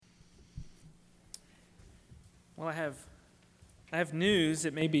Well, I have news.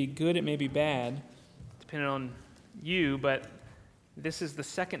 It may be good, it may be bad, depending on you, but this is the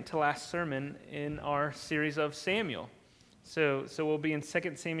second to last sermon in our series of Samuel. So we'll be in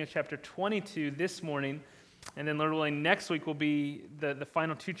 2 Samuel chapter 22 this morning, and then Lord willing, next week will be the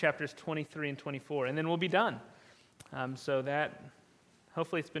final two chapters, 23 and 24, and then we'll be done. So that,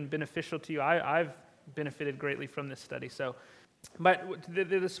 hopefully it's been beneficial to you. I've benefited greatly from this study. But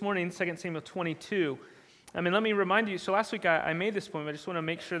this morning, 2 Samuel 22, let me remind you, so last week I made this point, but I just want to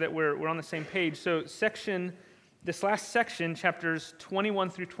make sure that we're on the same page. So this last section, chapters 21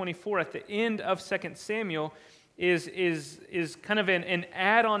 through 24, at the end of 2 Samuel, is kind of an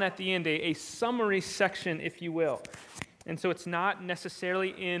add-on at the end, a summary section, if you will. And so it's not necessarily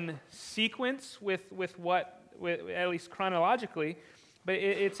in sequence with at least chronologically, but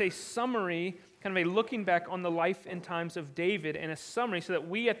it's a summary, kind of a looking back on the life and times of David, and a summary so that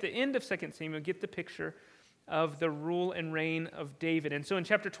we at the end of 2 Samuel get the picture of the rule and reign of David. And so in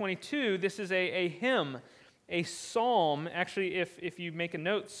chapter 22, this is a hymn, a psalm. Actually, if you make a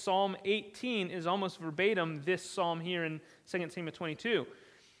note, Psalm 18 is almost verbatim this psalm here in 2 Samuel 22.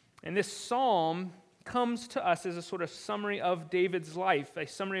 And this psalm comes to us as a sort of summary of David's life, a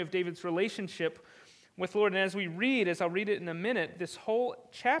summary of David's relationship with the Lord. And as I'll read it in a minute, this whole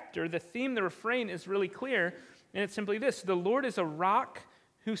chapter, the theme, the refrain is really clear, and it's simply this: the Lord is a rock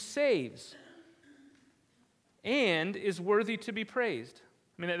who saves and is worthy to be praised.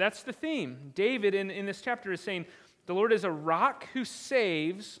 That's the theme. David in this chapter is saying, the Lord is a rock who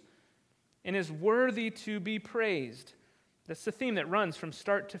saves and is worthy to be praised. That's the theme that runs from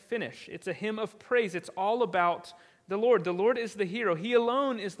start to finish. It's a hymn of praise. It's all about the Lord. The Lord is the hero. He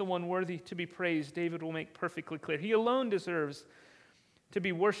alone is the one worthy to be praised. David will make perfectly clear. He alone deserves to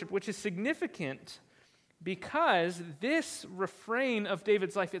be worshipped, which is significant because this refrain of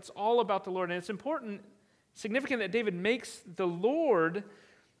David's life, it's all about the Lord. And it's significant that David makes the Lord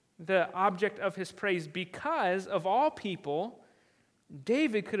the object of his praise because, of all people,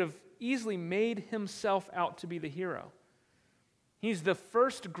 David could have easily made himself out to be the hero. He's the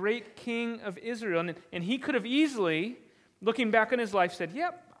first great king of Israel, and he could have easily, looking back on his life, said,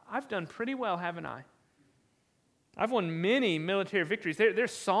 yep, I've done pretty well, haven't I? I've won many military victories.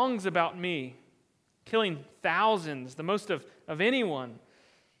 There's songs about me, killing thousands, the most of anyone.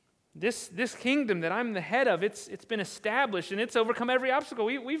 This kingdom that I'm the head of, it's been established, and it's overcome every obstacle.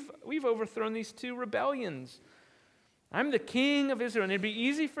 We've overthrown these two rebellions. I'm the king of Israel, and it'd be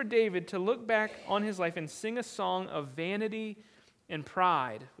easy for David to look back on his life and sing a song of vanity and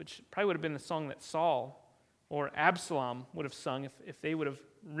pride, which probably would have been the song that Saul or Absalom would have sung if they would have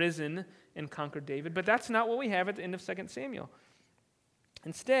risen and conquered David. But that's not what we have at the end of 2 Samuel.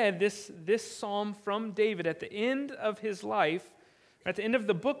 Instead, this psalm from David at the end of his life, at the end of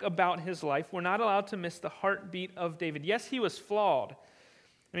the book about his life, we're not allowed to miss the heartbeat of David. Yes, he was flawed.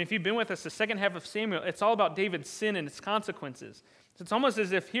 If you've been with us the second half of Samuel, it's all about David's sin and its consequences. So it's almost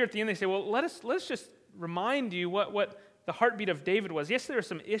as if here at the end they say, well, let's just remind you what the heartbeat of David was. Yes, there are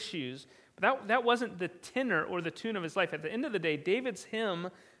some issues, but that wasn't the tenor or the tune of his life. At the end of the day, David's hymn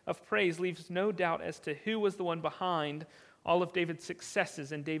of praise leaves no doubt as to who was the one behind all of David's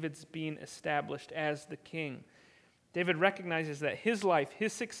successes and David's being established as the king. David recognizes that his life,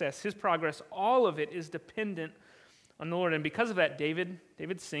 his success, his progress, all of it is dependent on the Lord. And because of that, David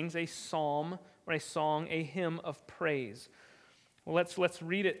sings a psalm or a song, a hymn of praise. Well, let's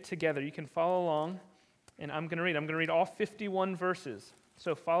read it together. You can follow along, and I'm going to read all 51 verses.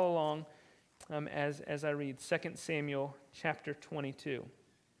 So follow along as I read 2 Samuel chapter 22.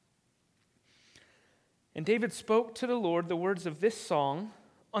 And David spoke to the Lord the words of this song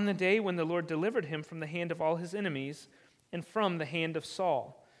on the day when the Lord delivered him from the hand of all his enemies and from the hand of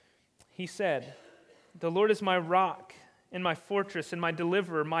Saul. He said, "The Lord is my rock and my fortress and my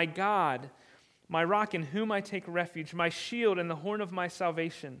deliverer, my God, my rock in whom I take refuge, my shield and the horn of my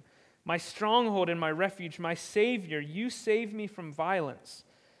salvation, my stronghold and my refuge, my Savior. You save me from violence.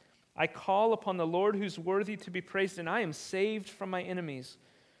 I call upon the Lord who's worthy to be praised, and I am saved from my enemies.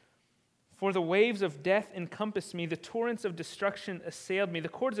 For the waves of death encompassed me, the torrents of destruction assailed me, the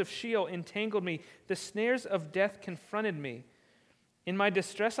cords of Sheol entangled me, the snares of death confronted me. In my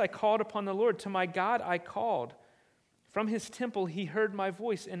distress I called upon the Lord, to my God I called. From his temple he heard my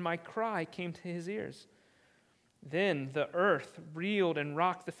voice, and my cry came to his ears. Then the earth reeled and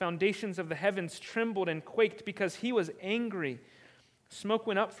rocked, the foundations of the heavens trembled and quaked because he was angry. Smoke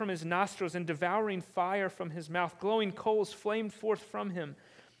went up from his nostrils and devouring fire from his mouth. Glowing coals flamed forth from him.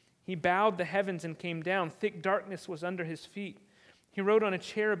 He bowed the heavens and came down. Thick darkness was under his feet. He rode on a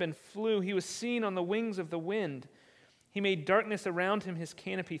cherub and flew. He was seen on the wings of the wind. He made darkness around him his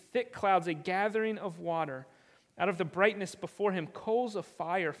canopy, thick clouds, a gathering of water. Out of the brightness before him, coals of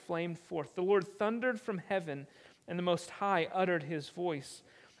fire flamed forth. The Lord thundered from heaven, and the Most High uttered his voice.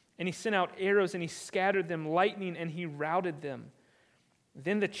 And he sent out arrows, and he scattered them, lightning, and he routed them.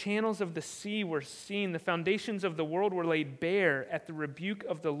 Then the channels of the sea were seen. The foundations of the world were laid bare at the rebuke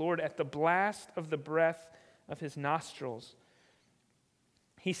of the Lord, at the blast of the breath of his nostrils.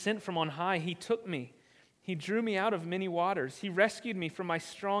 He sent from on high. He took me. He drew me out of many waters. He rescued me from my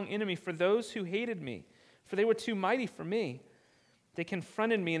strong enemy, for those who hated me, for they were too mighty for me. They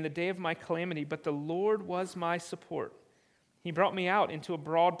confronted me in the day of my calamity, but the Lord was my support. He brought me out into a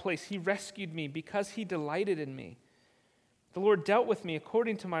broad place. He rescued me because he delighted in me. The Lord dealt with me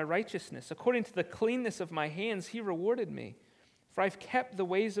according to my righteousness. According to the cleanness of my hands, he rewarded me. For I've kept the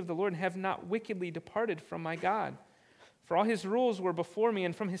ways of the Lord and have not wickedly departed from my God. For all his rules were before me,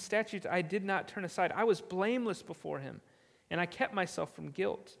 and from his statutes I did not turn aside. I was blameless before him, and I kept myself from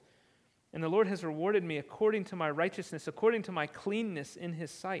guilt. And the Lord has rewarded me according to my righteousness, according to my cleanness in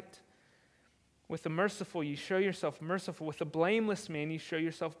his sight. With the merciful you show yourself merciful. With the blameless man you show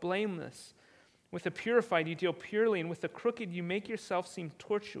yourself blameless. With the purified you deal purely, and with the crooked you make yourself seem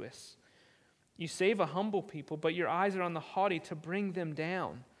tortuous. You save a humble people, but your eyes are on the haughty to bring them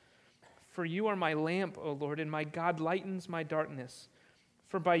down. For you are my lamp, O Lord, and my God lightens my darkness.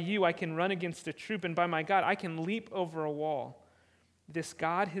 For by you I can run against a troop, and by my God I can leap over a wall. This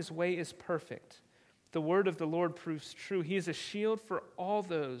God, his way is perfect. The word of the Lord proves true. He is a shield for all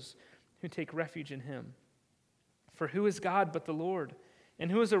those who take refuge in him. For who is God but the Lord?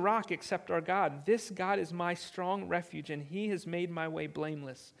 And who is a rock except our God? This God is my strong refuge, and he has made my way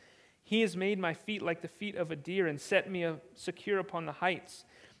blameless. He has made my feet like the feet of a deer and set me secure upon the heights.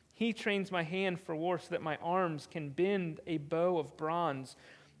 He trains my hand for war so that my arms can bend a bow of bronze.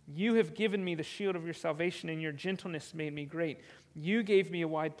 You have given me the shield of your salvation, and your gentleness made me great. You gave me a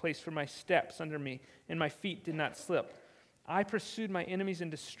wide place for my steps under me, and my feet did not slip. I pursued my enemies and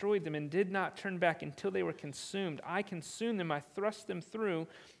destroyed them and did not turn back until they were consumed. I consumed them, I thrust them through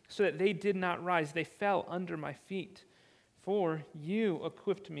so that they did not rise. They fell under my feet. For you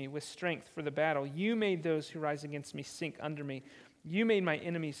equipped me with strength for the battle. You made those who rise against me sink under me. You made my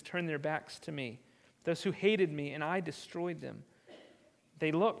enemies turn their backs to me, those who hated me, and I destroyed them.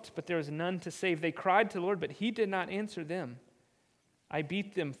 They looked, but there was none to save. They cried to the Lord, but he did not answer them. I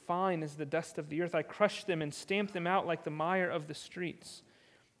beat them fine as the dust of the earth. I crushed them and stamped them out like the mire of the streets.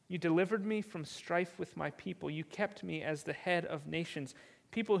 You delivered me from strife with my people. You kept me as the head of nations.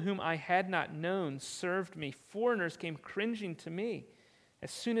 People whom I had not known served me. Foreigners came cringing to me. As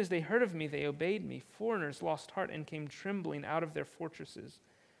soon as they heard of me, they obeyed me. Foreigners lost heart and came trembling out of their fortresses.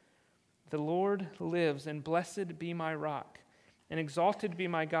 The Lord lives, and blessed be my rock. And exalted be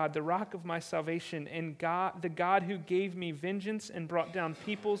my God, the rock of my salvation, and God, the God who gave me vengeance and brought down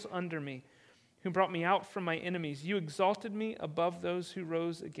peoples under me, who brought me out from my enemies. You exalted me above those who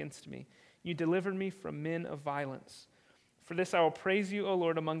rose against me. You delivered me from men of violence. For this I will praise you, O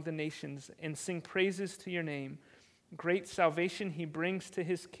Lord, among the nations, and sing praises to your name. Great salvation he brings to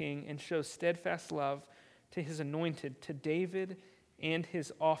his king, and shows steadfast love to his anointed, to David and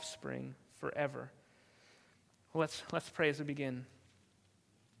his offspring forever. Let's pray as we begin.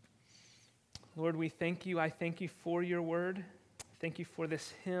 Lord, we thank you. I thank you for your word. Thank you for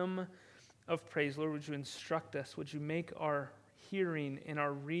this hymn of praise. Lord, would you instruct us? Would you make our hearing and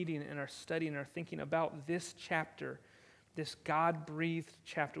our reading and our study and our thinking about this chapter, this God-breathed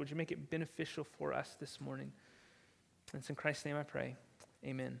chapter, would you make it beneficial for us this morning? It's in Christ's name I pray.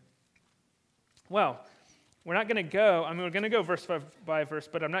 Amen. Well, we're not going to go, we're going to go verse by verse,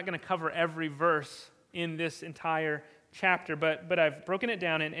 but I'm not going to cover every verse in this entire chapter, but I've broken it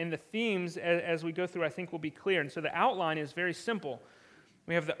down, and the themes as we go through I think will be clear. And so the outline is very simple.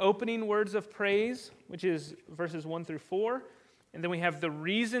 We have the opening words of praise, which is verses 1 through 4, and then we have the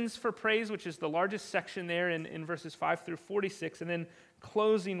reasons for praise, which is the largest section there in verses 5 through 46, and then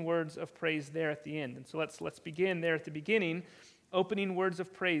closing words of praise there at the end. And so let's begin there at the beginning, opening words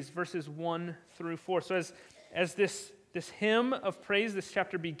of praise, verses 1 through 4. So as this hymn of praise, this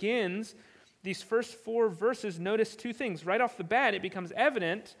chapter begins, these first 4 verses, notice 2 things. Right off the bat, it becomes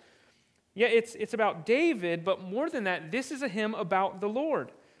evident, it's about David, but more than that, this is a hymn about the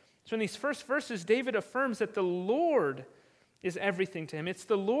Lord. So in these first verses, David affirms that the Lord is everything to him. It's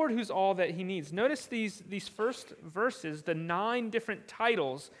the Lord who's all that he needs. Notice these first verses, the 9 different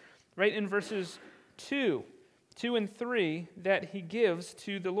titles, right in verses 2 and 3 that he gives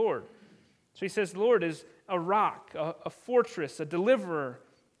to the Lord. So he says the Lord is a rock, a fortress, a deliverer,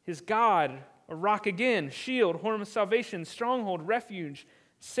 his God, a rock again, shield, horn of salvation, stronghold, refuge,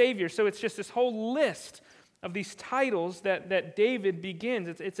 Savior. So it's just this whole list of these titles that David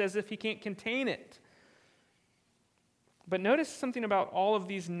begins. It's as if he can't contain it. But notice something about all of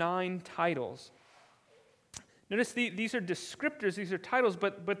these 9 titles. Notice these are descriptors, these are titles,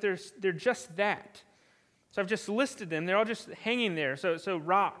 but they're just that. So I've just listed them. They're all just hanging there. So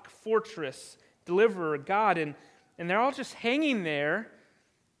rock, fortress, deliverer, God, and they're all just hanging there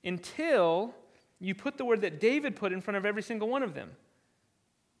until you put the word that David put in front of every single one of them.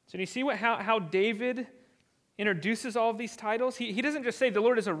 So do you see how David introduces all of these titles? He doesn't just say the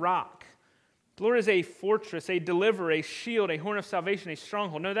Lord is a rock. The Lord is a fortress, a deliverer, a shield, a horn of salvation, a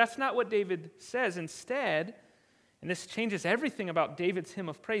stronghold. No, that's not what David says. Instead, and this changes everything about David's hymn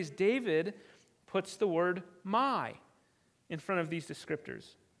of praise, David puts the word my in front of these descriptors.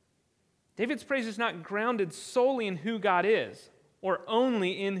 David's praise is not grounded solely in who God is or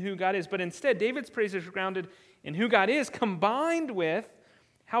only in who God is, but instead David's praise is grounded in who God is combined with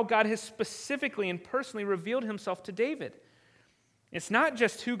how God has specifically and personally revealed himself to David. It's not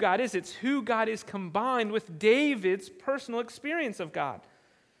just who God is, it's who God is combined with David's personal experience of God.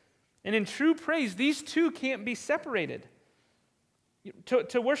 And in true praise, these two can't be separated.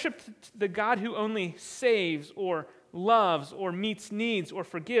 To worship the God who only saves or loves or meets needs or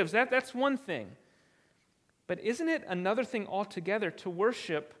forgives, that's one thing. But isn't it another thing altogether to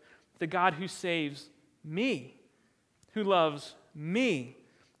worship the God who saves me, who loves me,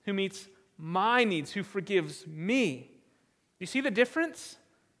 who meets my needs, who forgives me? You see the difference?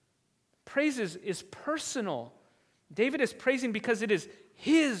 Praise is personal. David is praising because it is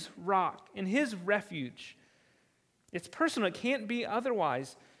his rock and his refuge. It's personal. It can't be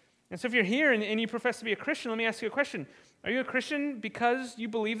otherwise. And so if you're here and you profess to be a Christian, let me ask you a question. Are you a Christian because you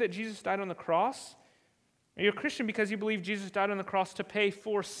believe that Jesus died on the cross? Are you a Christian because you believe Jesus died on the cross to pay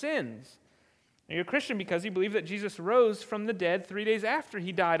for sins? Are you a Christian because you believe that Jesus rose from the dead 3 days after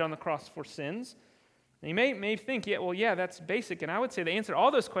he died on the cross for sins? And you may think, yeah, that's basic. And I would say the answer to all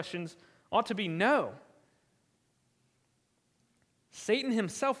those questions ought to be no. Satan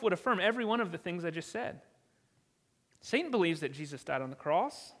himself would affirm every one of the things I just said. Satan believes that Jesus died on the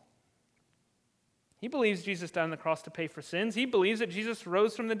cross. He believes Jesus died on the cross to pay for sins. He believes that Jesus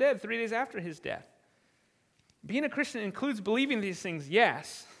rose from the dead 3 days after his death. Being a Christian includes believing these things,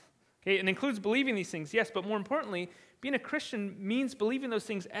 yes. Okay, it includes believing these things, yes, but more importantly, being a Christian means believing those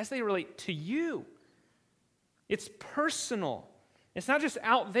things as they relate to you. It's personal. It's not just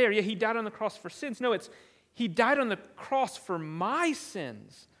out there, he died on the cross for sins. No, it's he died on the cross for my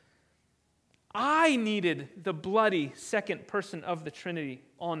sins. I needed the bloody second person of the Trinity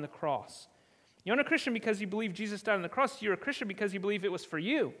on the cross. You're not a Christian because you believe Jesus died on the cross. You're a Christian because you believe it was for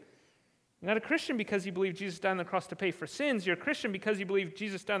you. You're not a Christian because you believe Jesus died on the cross to pay for sins. You're a Christian because you believe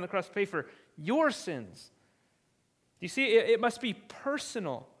Jesus died on the cross to pay for your sins. You see, it must be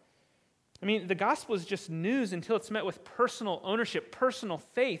personal. I mean, the gospel is just news until it's met with personal ownership, personal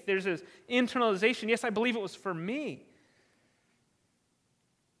faith. There's this internalization. Yes, I believe it was for me.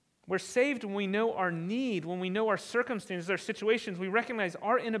 We're saved when we know our need, when we know our circumstances, our situations. We recognize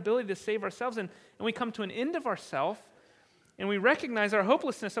our inability to save ourselves, and we come to an end of ourselves, and we recognize our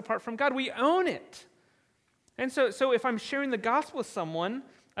hopelessness apart from God. We own it. And so if I'm sharing the gospel with someone,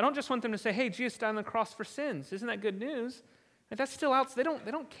 I don't just want them to say, hey, Jesus died on the cross for sins. Isn't that good news? If that's still out, they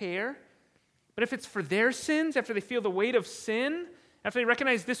don't care. But if it's for their sins, after they feel the weight of sin, after they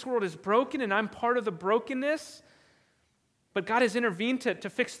recognize this world is broken and I'm part of the brokenness, but God has intervened to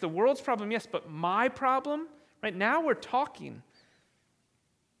fix the world's problem, yes, but my problem, right now we're talking.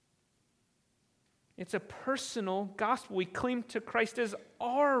 It's a personal gospel. We cling to Christ as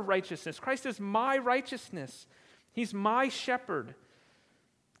our righteousness. Christ is my righteousness. He's my shepherd.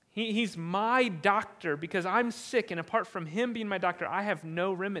 He's my doctor because I'm sick, and apart from him being my doctor, I have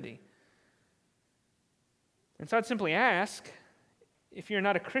no remedy. And so I'd simply ask, if you're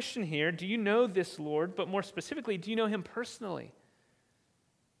not a Christian here, do you know this Lord? But more specifically, do you know him personally?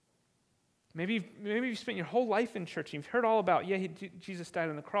 Maybe you've spent your whole life in church and you've heard all about, Jesus died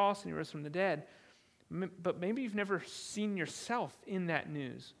on the cross and he rose from the dead. But maybe you've never seen yourself in that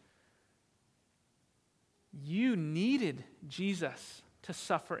news. You needed Jesus to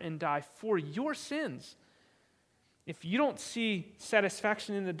suffer and die for your sins. If you don't see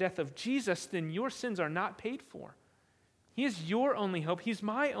satisfaction in the death of Jesus, then your sins are not paid for. He is your only hope. He's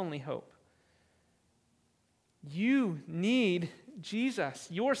my only hope. You need Jesus.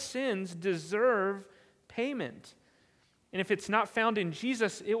 Your sins deserve payment. And if it's not found in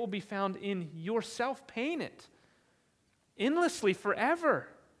Jesus, it will be found in yourself paying it endlessly forever.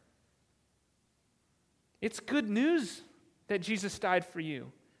 It's good news that Jesus died for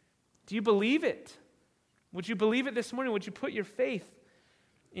you. Do you believe it? Would you believe it this morning? Would you put your faith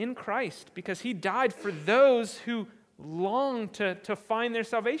in Christ? Because he died for those who long to find their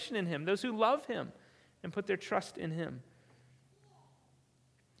salvation in him, those who love him and put their trust in him.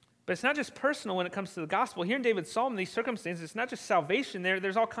 But it's not just personal when it comes to the gospel. Here in David's psalm, these circumstances, it's not just salvation.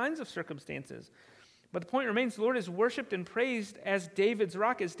 There's all kinds of circumstances. But the point remains, the Lord is worshipped and praised as David's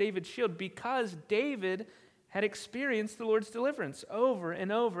rock, as David's shield, because David had experienced the Lord's deliverance over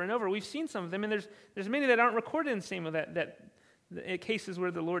and over and over. We've seen some of them, and there's many that aren't recorded in the same of that cases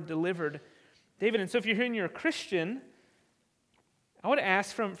where the Lord delivered David. And so if you're here and you're a Christian, I would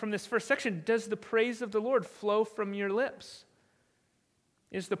ask from this first section, does the praise of the Lord flow from your lips?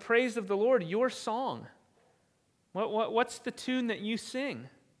 Is the praise of the Lord your song? What's the tune that you sing?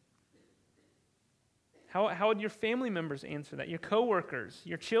 How would your family members answer that? Your coworkers,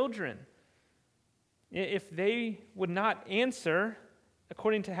 your children? If they would not answer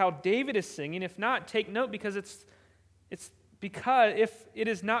according to how David is singing, if not, take note, because it's because if it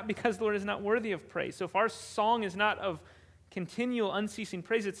is not because the Lord is not worthy of praise. So if our song is not of continual, unceasing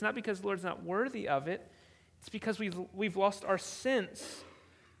praise, it's not because the Lord's not worthy of it. It's because we've lost our sense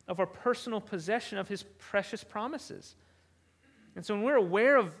of our personal possession of His precious promises. And so when we're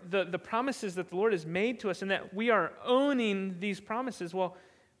aware of the promises that the Lord has made to us and that we are owning these promises, well,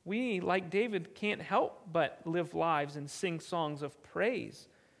 we, like David, can't help but live lives and sing songs of praise.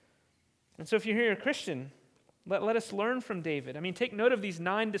 And so if you're here a Christian, let us learn from David. I mean, take note of these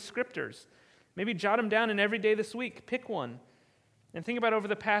 9 descriptors. Maybe jot them down, and every day this week, pick one. And think about over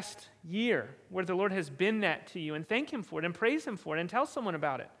the past year where the Lord has been that to you, and thank Him for it, and praise Him for it, and tell someone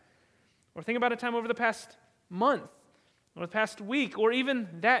about it. Or think about a time over the past month, or the past week, or even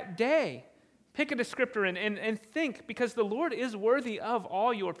that day. Pick a descriptor and think, because the Lord is worthy of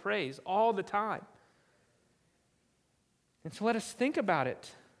all your praise all the time. And so let us think about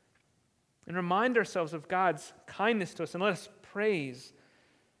it and remind ourselves of God's kindness to us, and let us praise,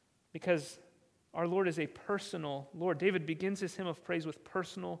 because our Lord is a personal Lord. David begins his hymn of praise with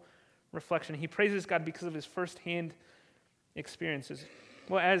personal reflection. He praises God because of his firsthand experiences.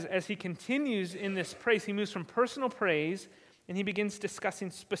 Well, as he continues in this praise, he moves from personal praise and he begins discussing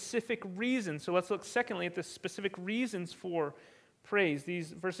specific reasons. So let's look secondly at the specific reasons for praise,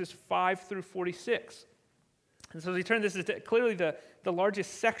 these verses 5 through 46. And so as we turn, this is clearly the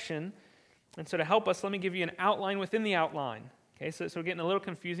largest section. And so to help us, let me give you an outline within the outline. Okay, so we're getting a little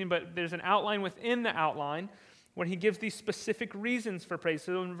confusing, but there's an outline within the outline where he gives these specific reasons for praise.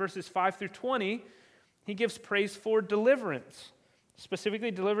 So in verses 5 through 20, he gives praise for deliverance, specifically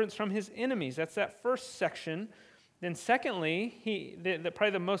deliverance from his enemies. That's that first section. Then secondly,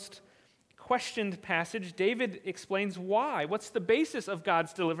 probably the most questioned passage, David explains why. What's the basis of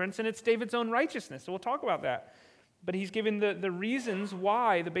God's deliverance? And it's David's own righteousness. So we'll talk about that. But he's given the reasons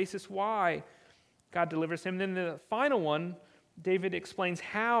why, the basis why God delivers him. Then the final one, David explains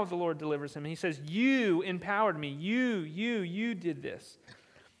how the Lord delivers him. He says, you empowered me. You did this.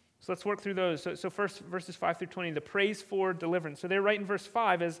 So let's work through those. So first, verses 5 through 20, the praise for deliverance. So they're right in verse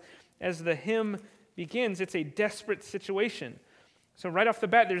 5, as the hymn begins, it's a desperate situation. So right off the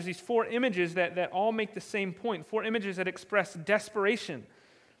bat, there's these 4 images that all make the same point, 4 images that express desperation.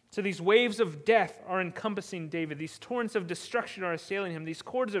 So these waves of death are encompassing David. These torrents of destruction are assailing him. These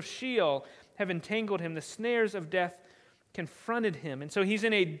cords of Sheol have entangled him. The snares of death confronted him. And so he's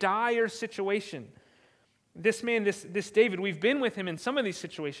in a dire situation. This man, this David, we've been with him in some of these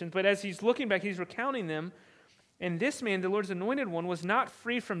situations, but as he's looking back, he's recounting them. And this man, the Lord's anointed one, was not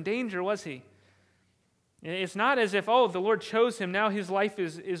free from danger, was he? It's not as if, the Lord chose him. Now his life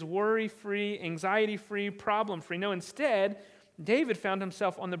is worry-free, anxiety-free, problem-free. No, instead, David found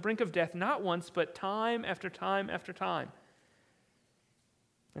himself on the brink of death, not once, but time after time after time.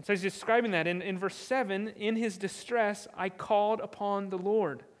 And so he's describing that in verse 7, in his distress, I called upon the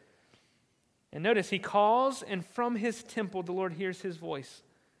Lord. And notice, he calls, and from his temple, the Lord hears his voice.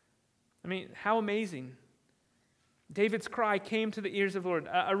 I mean, how amazing. David's cry came to the ears of the Lord.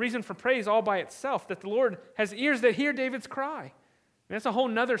 A reason for praise all by itself, that the Lord has ears that hear David's cry. I mean, that's a whole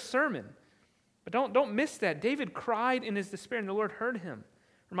nother sermon. But don't miss that. David cried in his despair, and the Lord heard him.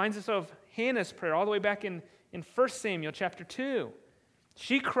 Reminds us of Hannah's prayer all the way back in 1 Samuel chapter 2.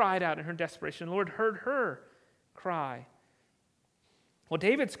 She cried out in her desperation. The Lord heard her cry. Well,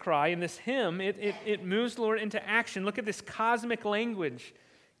 David's cry in this hymn, it moves the Lord into action. Look at this cosmic language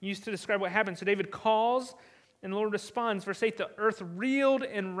used to describe what happened. So David calls, and the Lord responds. Verse 8, the earth reeled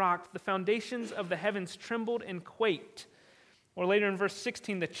and rocked. The foundations of the heavens trembled and quaked. Or later in verse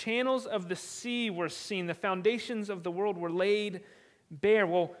 16, the channels of the sea were seen. The foundations of the world were laid bare.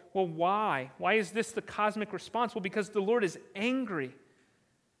 Well, why? Why is this the cosmic response? Well, because the Lord is angry.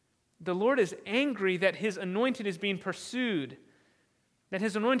 The Lord is angry that his anointed is being pursued, that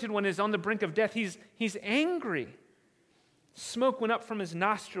his anointed one is on the brink of death. He's angry. Smoke went up from his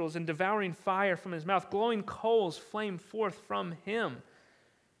nostrils and devouring fire from his mouth. Glowing coals flamed forth from him.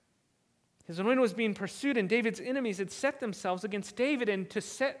 His anointed was being pursued, and David's enemies had set themselves against David. And to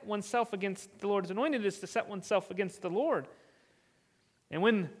set oneself against the Lord's anointed is to set oneself against the Lord. And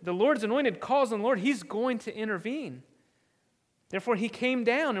when the Lord's anointed calls on the Lord, he's going to intervene. Therefore, he came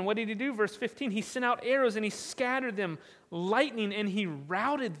down, and what did he do? Verse 15, he sent out arrows, and he scattered them, lightning, and he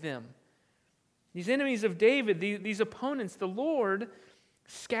routed them. These enemies of David, these opponents, the Lord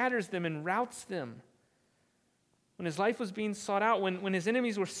scatters them and routs them. When his life was being sought out, when his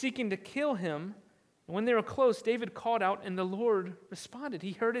enemies were seeking to kill him, and when they were close, David called out, and the Lord responded.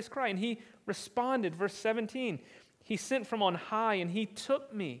 He heard his cry, and he responded. Verse 17, he sent from on high, and he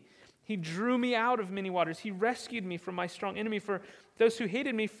took me. He drew me out of many waters. He rescued me from my strong enemy. For those who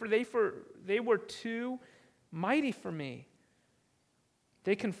hated me, for they were too mighty for me.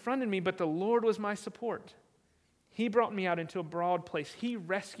 They confronted me, but the Lord was my support. He brought me out into a broad place. He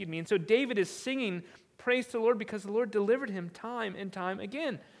rescued me. And so David is singing praise to the Lord because the Lord delivered him time and time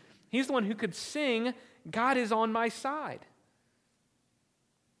again. He's the one who could sing, God is on my side.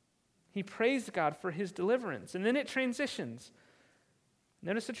 He praised God for his deliverance. And then it transitions.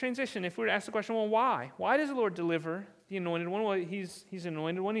 Notice the transition. If we were to ask the question, well, why? Why does the Lord deliver the anointed one? Well, he's an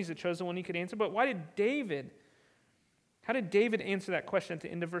anointed one. He's the chosen one he could answer. But how did David answer that question at the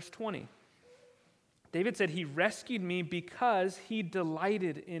end of verse 20? David said, he rescued me because he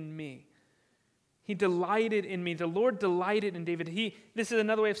delighted in me. He delighted in me. The Lord delighted in David. This is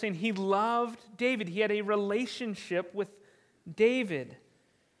another way of saying he loved David. He had a relationship with David.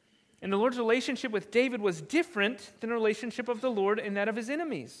 And the Lord's relationship with David was different than the relationship of the Lord and that of his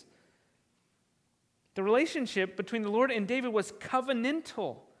enemies. The relationship between the Lord and David was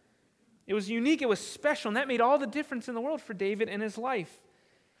covenantal. It was unique, it was special, and that made all the difference in the world for David and his life.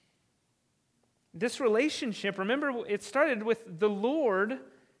 This relationship, remember, it started with the Lord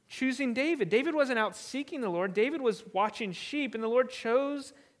choosing David. David wasn't out seeking the Lord. David was watching sheep, and the Lord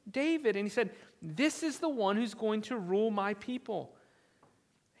chose David. And he said, this is the one who's going to rule my people.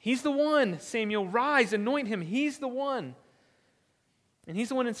 He's the one, Samuel, rise, anoint him. He's the one. And he's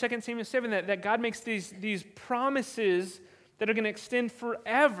the one in 2 Samuel 7 that God makes these promises that are going to extend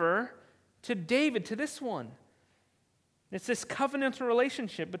forever to David, to this one. It's this covenantal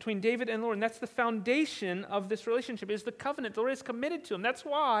relationship between David and the Lord, and that's the foundation of this relationship, is the covenant. The Lord is committed to him. That's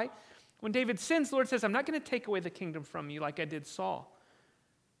why when David sins, the Lord says, I'm not going to take away the kingdom from you like I did Saul.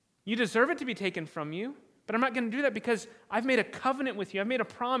 You deserve it to be taken from you, but I'm not going to do that because I've made a covenant with you. I've made a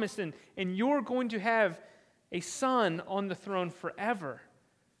promise, and you're going to have a son on the throne forever.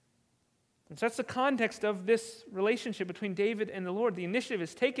 And so that's the context of this relationship between David and the Lord. The initiative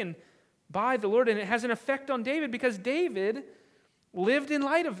is taken by the Lord, and it has an effect on David because David lived in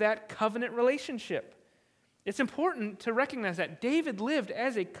light of that covenant relationship. It's important to recognize that David lived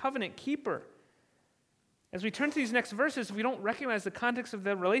as a covenant keeper. As we turn to these next verses, if we don't recognize the context of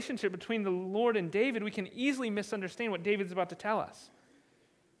the relationship between the Lord and David, we can easily misunderstand what David's about to tell us.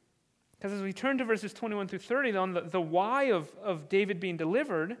 Because as we turn to verses 21 through 30, on the why of David being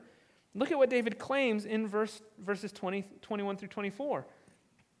delivered, look at what David claims in verses 21 through 24.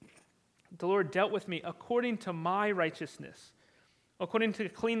 The Lord dealt with me according to my righteousness. According to the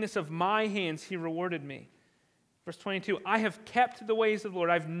cleanness of my hands, he rewarded me. Verse 22, I have kept the ways of the Lord.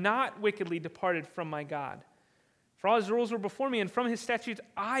 I have not wickedly departed from my God. For all his rules were before me, and from his statutes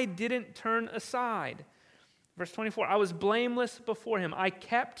I didn't turn aside. Verse 24, I was blameless before him. I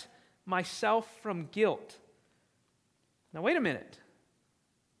kept myself from guilt. Now wait a minute.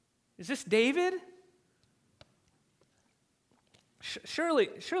 Is this David? Surely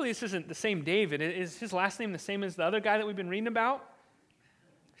this isn't the same David. Is his last name the same as the other guy that we've been reading about?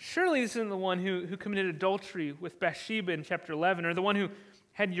 Surely this isn't the one who committed adultery with Bathsheba in chapter 11, or the one who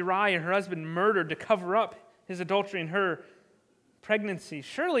had Uriah, her husband, murdered to cover up his adultery and her pregnancy.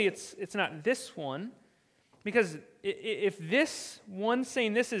 Surely it's not this one, because if this one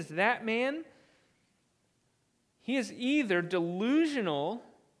saying this is that man, he is either delusional,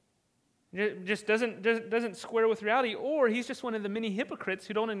 just doesn't square with reality, or he's just one of the many hypocrites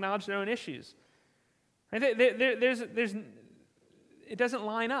who don't acknowledge their own issues. Right? It doesn't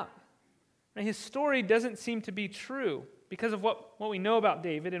line up. Right? His story doesn't seem to be true because of what we know about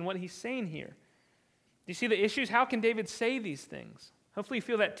David and what he's saying here. Do you see the issues? How can David say these things? Hopefully you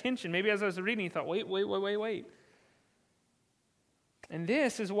feel that tension. Maybe as I was reading, you thought, wait. And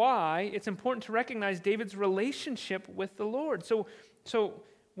this is why it's important to recognize David's relationship with the Lord. So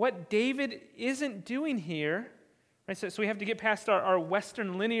what David isn't doing here, right? So we have to get past our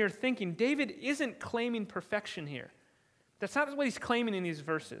Western linear thinking. David isn't claiming perfection here. That's not what he's claiming in these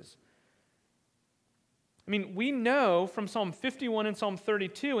verses. I mean, we know from Psalm 51 and Psalm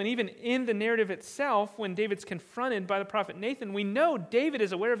 32, and even in the narrative itself, when David's confronted by the prophet Nathan, we know David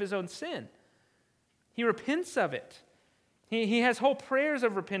is aware of his own sin. He repents of it. He has whole prayers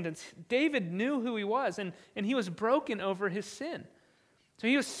of repentance. David knew who he was, and he was broken over his sin. So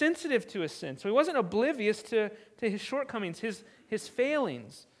he was sensitive to his sin. So he wasn't oblivious to his shortcomings, his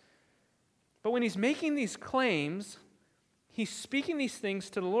failings. But when he's making these claims, he's speaking these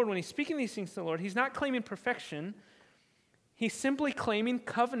things to the Lord. When he's speaking these things to the Lord, he's not claiming perfection. He's simply claiming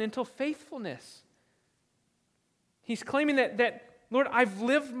covenantal faithfulness. He's claiming that Lord, I've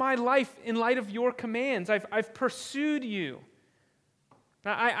lived my life in light of your commands. I've pursued you.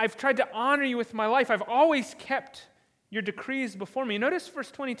 I've tried to honor you with my life. I've always kept your decrees before me. Notice verse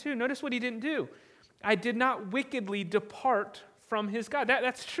 22. Notice what he didn't do. I did not wickedly depart from his God.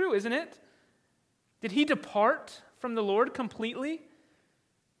 That's true, isn't it? Did he depart from the Lord completely?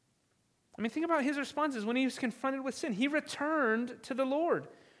 I mean, think about his responses when he was confronted with sin. He returned to the Lord.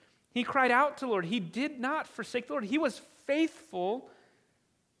 He cried out to the Lord. He did not forsake the Lord. He was faithful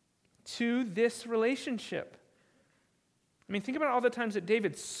to this relationship. I mean, think about all the times that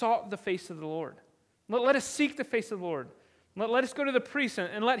David sought the face of the Lord. Let us seek the face of the Lord. Let us go to the priest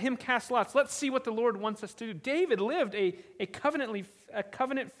and let him cast lots. Let's see what the Lord wants us to do. David lived a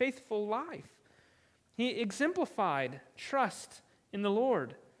covenant faithful life. He exemplified trust in the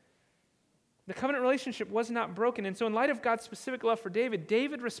Lord. The covenant relationship was not broken. And so in light of God's specific love for David,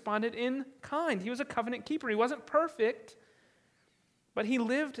 David responded in kind. He was a covenant keeper. He wasn't perfect, but he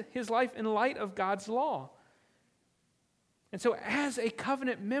lived his life in light of God's law. And so as a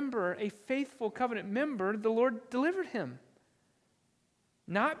covenant member, a faithful covenant member, the Lord delivered him.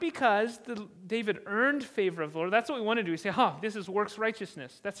 Not because David earned favor of the Lord. That's what we want to do. We say, this is works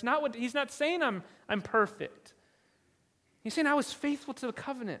righteousness. That's not what, he's not saying I'm perfect. He's saying I was faithful to the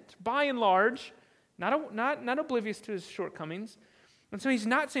covenant, by and large, not oblivious to his shortcomings. And so he's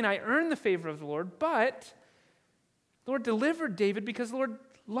not saying I earned the favor of the Lord, but the Lord delivered David because the Lord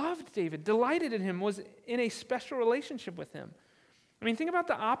loved David, delighted in him, was in a special relationship with him. I mean, think about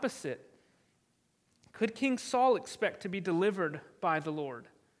the opposite. Could King Saul expect to be delivered by the Lord?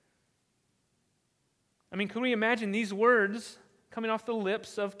 I mean, could we imagine these words coming off the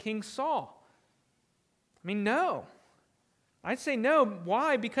lips of King Saul? I mean, no. I'd say no.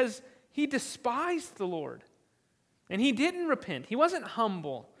 Why? Because he despised the Lord. And he didn't repent. He wasn't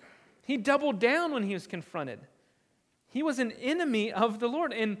humble. He doubled down when he was confronted. He was an enemy of the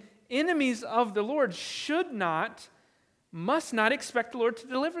Lord. And enemies of the Lord must not expect the Lord to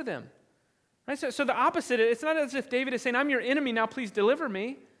deliver them. Right? So the opposite, it's not as if David is saying, I'm your enemy, now please deliver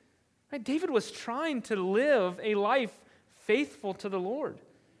me. Right? David was trying to live a life faithful to the Lord.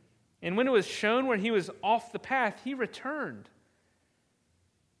 And when it was shown where he was off the path, he returned.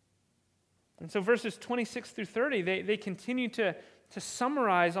 And so verses 26 through 30, they continue to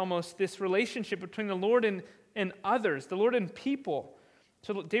summarize almost this relationship between the Lord and others, the Lord and people.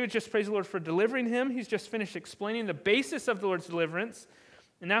 So David just praised the Lord for delivering him. He's just finished explaining the basis of the Lord's deliverance.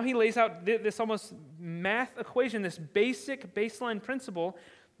 And now he lays out this almost math equation, this basic baseline principle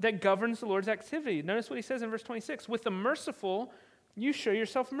that governs the Lord's activity. Notice what he says in verse 26. With the merciful, you show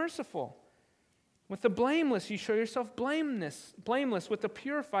yourself merciful. With the blameless, you show yourself blameless. With the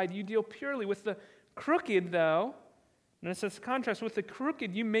purified, you deal purely. With the crooked, though, notice this contrast. With the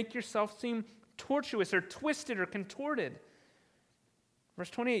crooked, you make yourself seem tortuous or twisted or contorted. Verse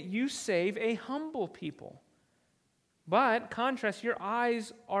 28, you save a humble people. But, contrast, your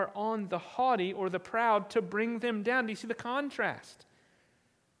eyes are on the haughty or the proud to bring them down. Do you see the contrast?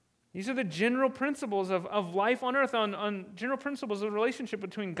 These are the general principles of life on earth, on general principles of the relationship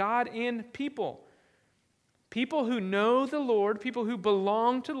between God and people. People who know the Lord, people who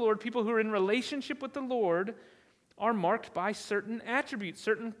belong to the Lord, people who are in relationship with the Lord are marked by certain attributes,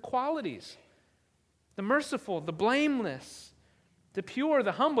 certain qualities. The merciful, the blameless, the pure,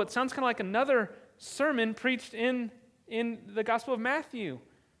 the humble. It sounds kind of like another sermon preached in the Gospel of Matthew,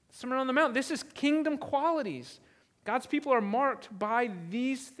 Sermon on the Mount. This is kingdom qualities. God's people are marked by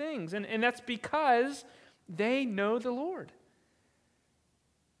these things, and that's because they know the Lord.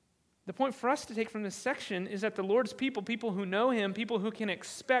 The point for us to take from this section is that the Lord's people who know Him, people who can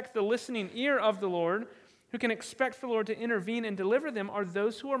expect the listening ear of the Lord, who can expect the Lord to intervene and deliver them, are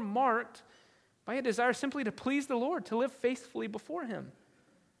those who are marked by a desire simply to please the Lord, to live faithfully before Him.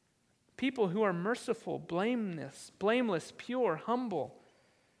 People who are merciful, blameless, pure, humble.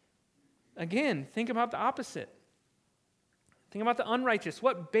 Again, think about the opposite. Think about the unrighteous.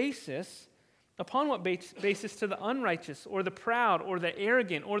 Upon what basis to the unrighteous or the proud or the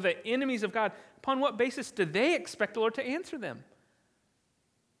arrogant or the enemies of God, upon what basis do they expect the Lord to answer them?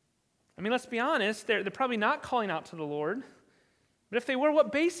 I mean, let's be honest, they're probably not calling out to the Lord. But if they were,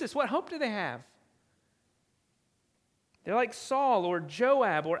 what basis, what hope do they have? They're like Saul or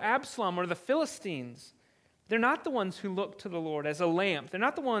Joab or Absalom or the Philistines. They're not the ones who look to the Lord as a lamp. They're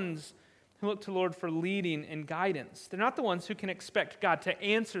not the ones who look to the Lord for leading and guidance. They're not the ones who can expect God to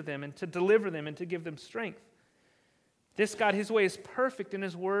answer them and to deliver them and to give them strength. This God, his way is perfect and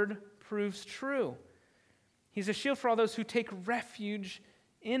his word proves true. He's a shield for all those who take refuge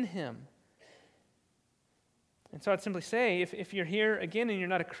in him. And so I'd simply say, if you're here again and you're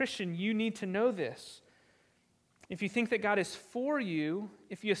not a Christian, you need to know this. If you think that God is for you,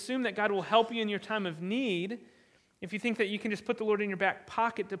 if you assume that God will help you in your time of need, if you think that you can just put the Lord in your back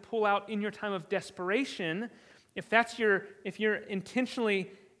pocket to pull out in your time of desperation, if you're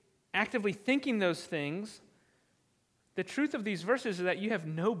intentionally, actively thinking those things, the truth of these verses is that you have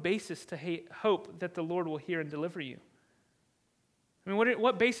no basis to hope that the Lord will hear and deliver you. I mean,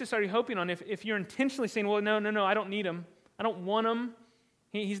 what basis are you hoping on if you're intentionally saying, well, no, I don't need him. I don't want him.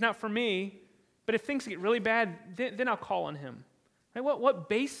 He's not for me. But if things get really bad, then I'll call on him. Right? What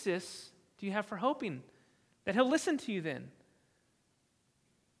basis do you have for hoping that he'll listen to you then?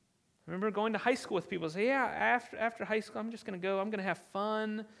 I remember going to high school with people and say, yeah, after high school, I'm just going to go. I'm going to have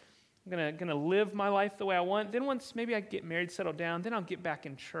fun. I'm going to live my life the way I want. Then once maybe I get married, settle down, then I'll get back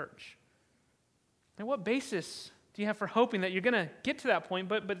in church. And what basis do you have for hoping that you're going to get to that point,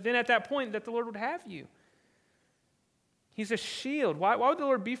 but then at that point that the Lord would have you? He's a shield. Why would the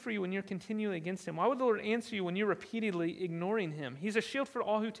Lord be for you when you're continually against him? Why would the Lord answer you when you're repeatedly ignoring him? He's a shield for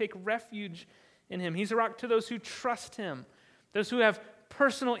all who take refuge in him. He's a rock to those who trust him, those who have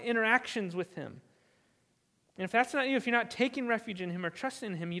personal interactions with him. And if that's not you, if you're not taking refuge in him or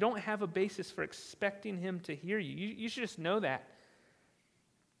trusting in him, you don't have a basis for expecting him to hear you. You should just know that.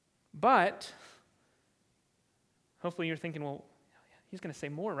 But hopefully you're thinking, well, he's going to say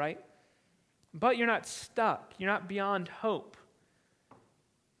more, right? But you're not stuck. You're not beyond hope.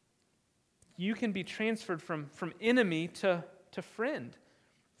 You can be transferred from enemy to friend,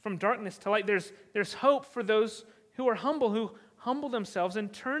 from darkness to light. There's hope for those who are humble, who humble themselves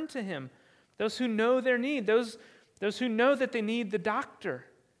and turn to him, those who know their need, those who know that they need the doctor.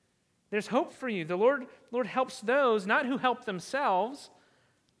 There's hope for you. The Lord helps those, not who help themselves.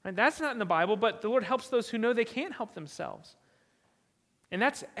 Right? That's not in the Bible, but the Lord helps those who know they can't help themselves. And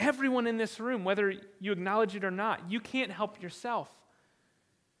that's everyone in this room, whether you acknowledge it or not. You can't help yourself.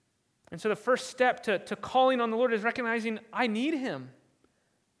 And so the first step to calling on the Lord is recognizing, I need him.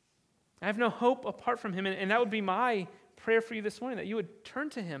 I have no hope apart from him. And that would be my prayer for you this morning, that you would turn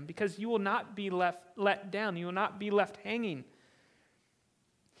to him, because you will not be let down. You will not be left hanging.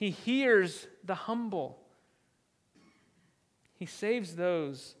 He hears the humble. He saves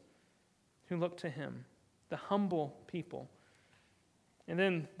those who look to him, the humble people. And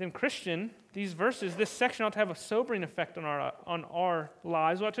then Christian, these verses, this section ought to have a sobering effect on our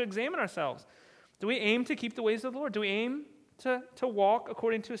lives. We ought to examine ourselves. Do we aim to keep the ways of the Lord? Do we aim to walk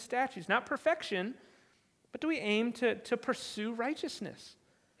according to his statutes? Not perfection, but do we aim to pursue righteousness?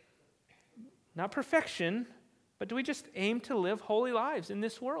 Not perfection, but do we just aim to live holy lives in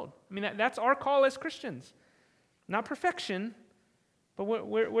this world? I mean, that's our call as Christians. Not perfection, but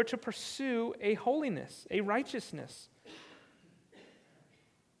we're to pursue a holiness, a righteousness.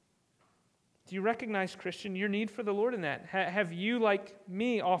 Do you recognize, Christian, your need for the Lord in that? Have you, like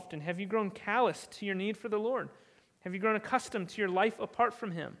me often, have you grown callous to your need for the Lord? Have you grown accustomed to your life apart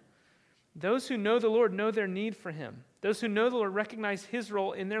from him? Those who know the Lord know their need for him. Those who know the Lord recognize his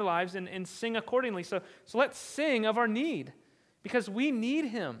role in their lives and sing accordingly. So let's sing of our need, because we need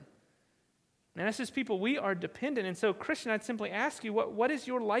him. And as his people, we are dependent. And so, Christian, I'd simply ask you, what is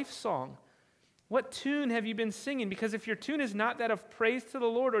your life song? What tune have you been singing? Because if your tune is not that of praise to the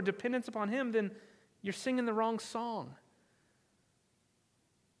Lord or dependence upon him, then you're singing the wrong song.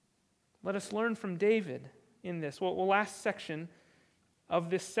 Let us learn from David in this. Well, last section of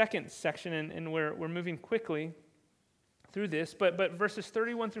this second section, and we're moving quickly through this, but verses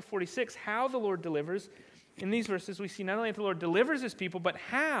 31 through 46, how the Lord delivers. In these verses, we see not only that the Lord delivers his people, but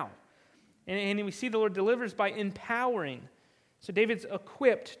how. And we see the Lord delivers by empowering. So David's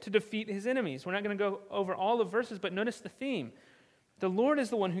equipped to defeat his enemies. We're not going to go over all the verses, but notice the theme. The Lord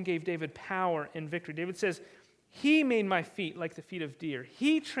is the one who gave David power and victory. David says, he made my feet like the feet of deer.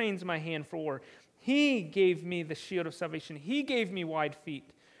 He trains my hand for war. He gave me the shield of salvation. He gave me wide feet.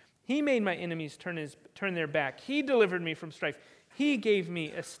 He made my enemies turn their back. He delivered me from strife. He gave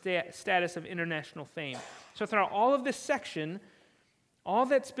me a status of international fame. So throughout all of this section, all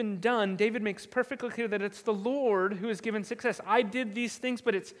that's been done, David makes perfectly clear that it's the Lord who has given success. I did these things,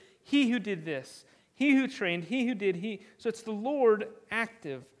 but it's he who did this. He who trained, he who did, he. So it's the Lord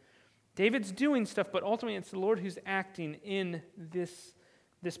active. David's doing stuff, but ultimately it's the Lord who's acting in this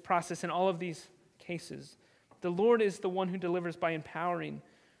process in all of these cases. The Lord is the one who delivers by empowering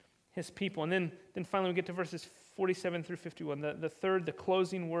his people. And then finally we get to verses 47 through 51, the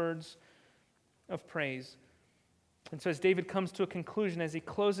closing words of praise. And so as David comes to a conclusion, as he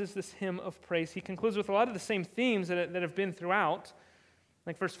closes this hymn of praise, he concludes with a lot of the same themes that have been throughout.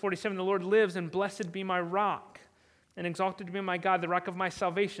 Like verse 47, the Lord lives, and blessed be my rock, and exalted be my God, the rock of my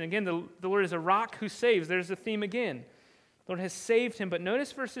salvation. Again, the Lord is a rock who saves. There's the theme again. The Lord has saved him. But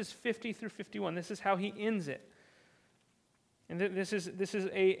notice verses 50 through 51. This is how he ends it. And this is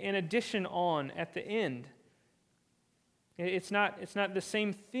an addition on at the end. It's not the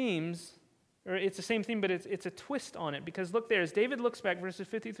same themes, or it's the same theme, but it's a twist on it. Because look there, as David looks back, verses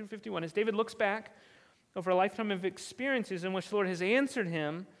 50 through 51, as David looks back over a lifetime of experiences in which the Lord has answered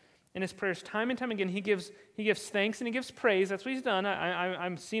him in his prayers time and time again, he gives thanks and he gives praise. That's what he's done.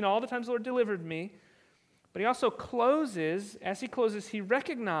 I'm seeing all the times the Lord delivered me. But he also closes, as he closes, he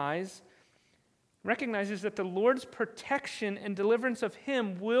recognizes that the Lord's protection and deliverance of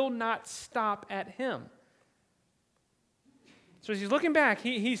him will not stop at him. So as he's looking back,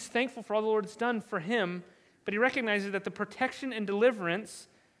 he's thankful for all the Lord's done for him, but he recognizes that the protection and deliverance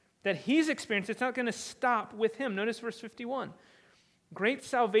that he's experienced, it's not going to stop with him. Notice verse 51. Great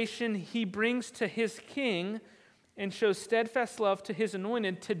salvation he brings to his king and shows steadfast love to his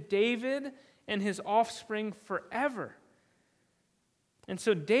anointed, to David and his offspring forever. And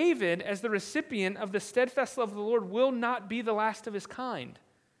so David, as the recipient of the steadfast love of the Lord, will not be the last of his kind.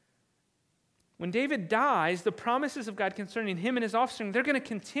 When David dies, the promises of God concerning him and his offspring, they're going to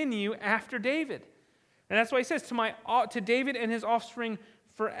continue after David. And that's why he says, to David and his offspring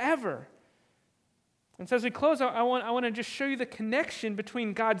forever. And so as we close, I want to just show you the connection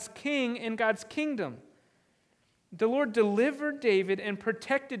between God's king and God's kingdom. The Lord delivered David and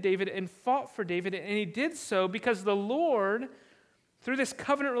protected David and fought for David, and he did so because the Lord, through this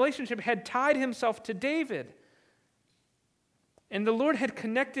covenant relationship, had tied himself to David. And the Lord had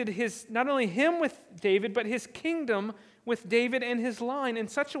connected not only him with David, but his kingdom with David and his line in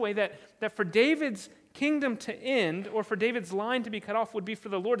such a way that for David's kingdom to end, or for David's line to be cut off, would be for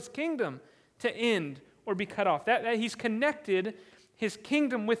the Lord's kingdom to end or be cut off. That he's connected his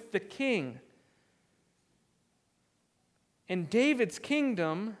kingdom with the king. And David's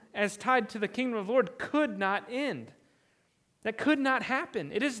kingdom, as tied to the kingdom of the Lord, could not end. That could not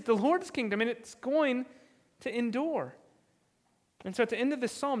happen. It is the Lord's kingdom, and it's going to endure. And so at the end of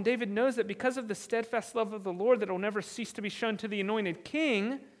this psalm, David knows that because of the steadfast love of the Lord that will never cease to be shown to the anointed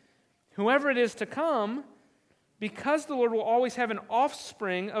king, whoever it is to come, because the Lord will always have an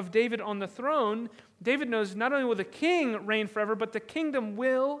offspring of David on the throne, David knows not only will the king reign forever, but the kingdom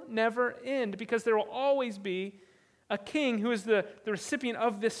will never end, because there will always be a king who is the recipient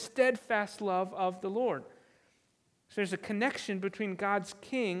of this steadfast love of the Lord. So there's a connection between God's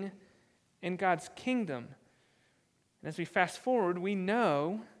king and God's kingdom. And as we fast forward, we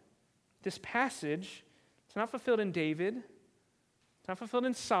know this passage, it's not fulfilled in David, it's not fulfilled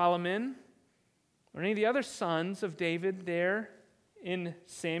in Solomon, or any of the other sons of David there in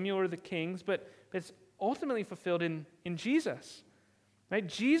Samuel or the kings, but it's ultimately fulfilled in Jesus. Right?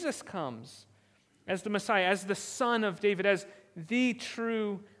 Jesus comes as the Messiah, as the Son of David, as the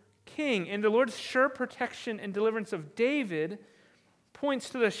true king. And the Lord's sure protection and deliverance of David points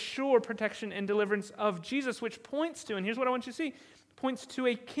to the sure protection and deliverance of Jesus, which points to, and here's what I want you to see, points to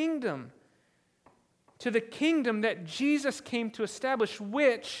a kingdom, to the kingdom that Jesus came to establish,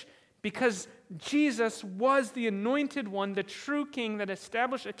 which, because Jesus was the anointed one, the true king that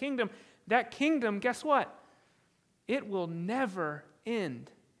established a kingdom, that kingdom, guess what? It will never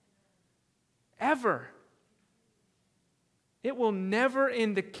end. Ever. It will never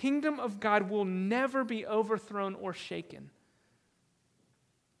end. The kingdom of God will never be overthrown or shaken.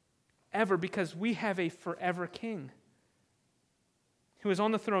 Ever, because we have a forever king who is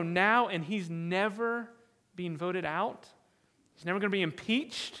on the throne now, and he's never being voted out. He's never going to be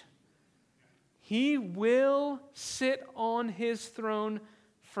impeached. He will sit on his throne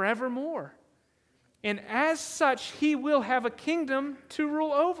forevermore. And as such, he will have a kingdom to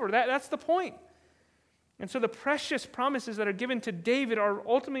rule over. That's the point. And so the precious promises that are given to David are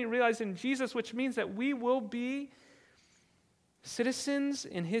ultimately realized in Jesus, which means that we will be citizens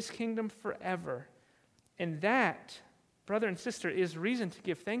in his kingdom forever. And that, brother and sister, is reason to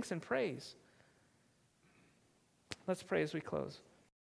give thanks and praise. Let's pray as we close.